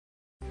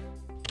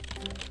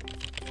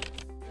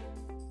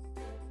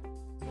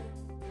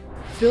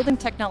Building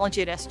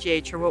technology at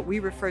SGH, or what we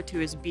refer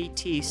to as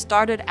BT,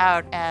 started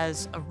out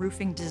as a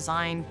roofing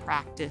design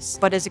practice,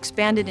 but has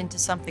expanded into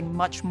something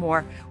much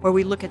more, where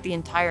we look at the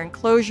entire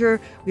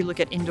enclosure, we look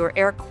at indoor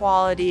air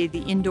quality,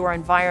 the indoor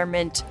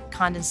environment,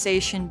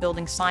 condensation,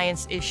 building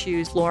science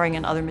issues, flooring,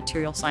 and other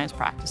material science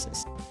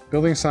practices.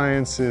 Building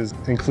sciences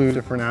include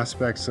different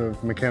aspects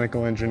of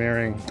mechanical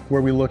engineering,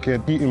 where we look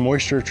at heat and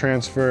moisture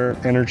transfer,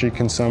 energy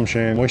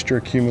consumption, moisture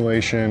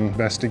accumulation,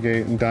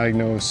 investigate and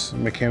diagnose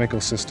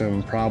mechanical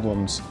system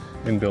problems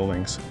in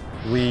buildings.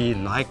 We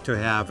like to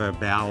have a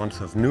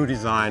balance of new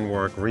design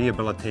work,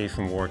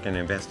 rehabilitation work, and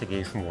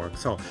investigation work.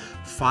 So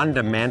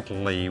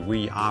fundamentally,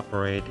 we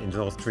operate in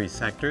those three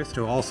sectors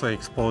to also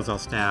expose our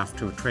staff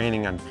to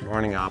training and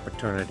learning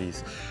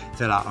opportunities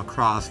that are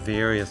across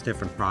various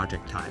different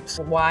project types.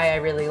 Why I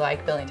really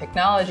like building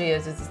technology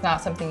is it's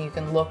not something you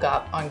can look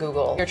up on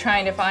Google. You're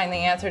trying to find the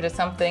answer to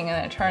something,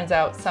 and it turns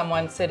out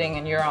someone sitting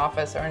in your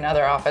office or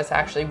another office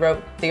actually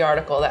wrote the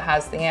article that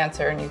has the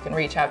answer, and you can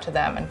reach out to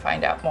them and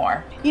find out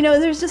more. You know,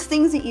 there's just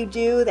things that you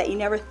do that you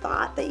never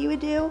thought that you would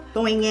do.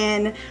 Going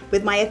in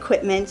with my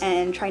equipment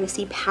and trying to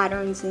see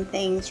patterns and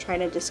things, trying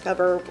to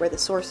discover where the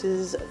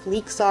sources of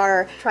leaks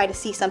are, try to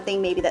see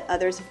something maybe that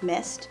others have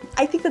missed.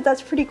 I think that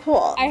that's pretty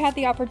cool. I had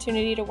the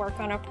opportunity to work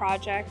on a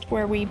project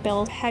where we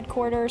built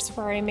headquarters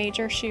for a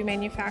major shoe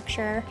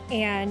manufacturer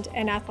and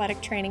an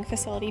athletic training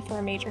facility for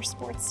a major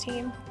sports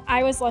team.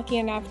 I was lucky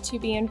enough to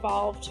be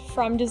involved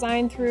from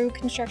design through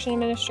construction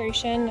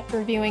administration,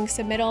 reviewing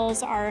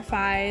submittals,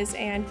 RFIs,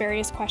 and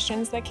various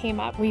questions that came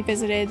up. We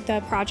visited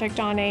the project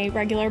on a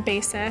regular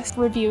basis,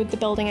 reviewed the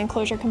building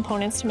enclosure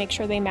components to make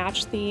sure they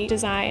matched the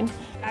design.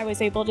 I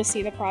was able to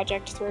see the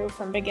project through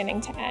from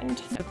beginning to end.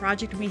 The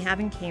project we have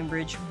in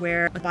Cambridge,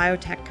 where a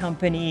biotech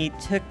company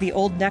took the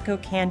old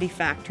Necco candy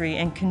factory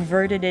and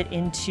converted it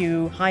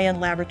into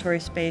high-end laboratory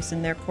space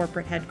in their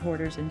corporate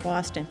headquarters in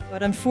Boston.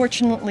 But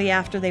unfortunately,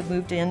 after they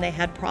moved in, they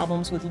had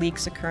problems with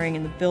leaks occurring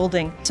in the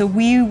building. So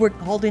we were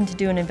called in to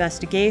do an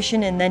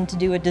investigation and then to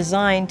do a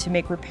design to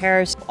make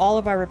repairs. All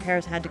of our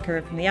repairs had to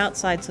occur from the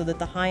outside so that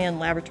the high-end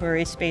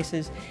laboratory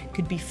spaces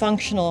could be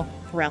functional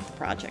throughout the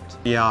project.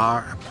 We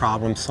are a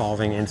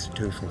problem-solving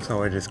institution,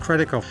 so it is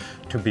critical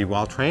to be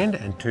well-trained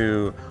and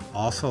to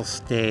also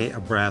stay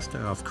abreast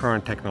of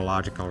current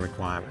technological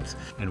requirements.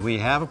 And we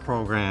have a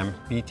program,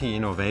 BT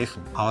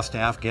Innovation. Our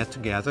staff get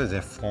together,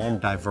 they form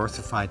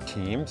diversified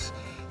teams,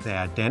 they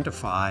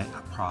identify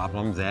a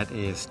problem that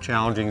is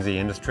challenging the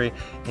industry,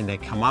 and they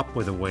come up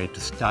with a way to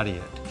study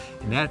it.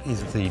 And that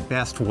is the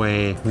best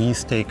way we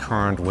stay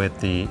current with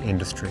the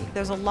industry.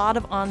 There's a lot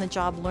of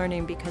on-the-job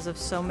learning because of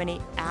so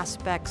many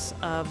aspects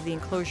of the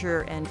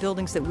enclosure and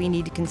buildings that we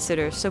need to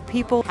consider. So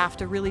people have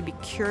to really be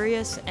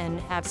curious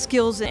and have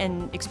skills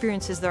and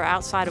experiences that are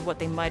outside of what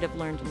they might have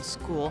learned in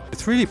school.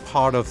 It's really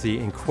part of the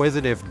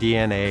inquisitive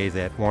DNA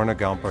that Werner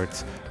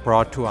Gumpertz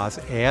brought to us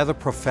as a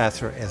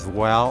professor as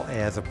well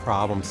as a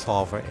problem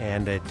solver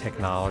and a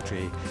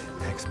technology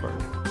expert.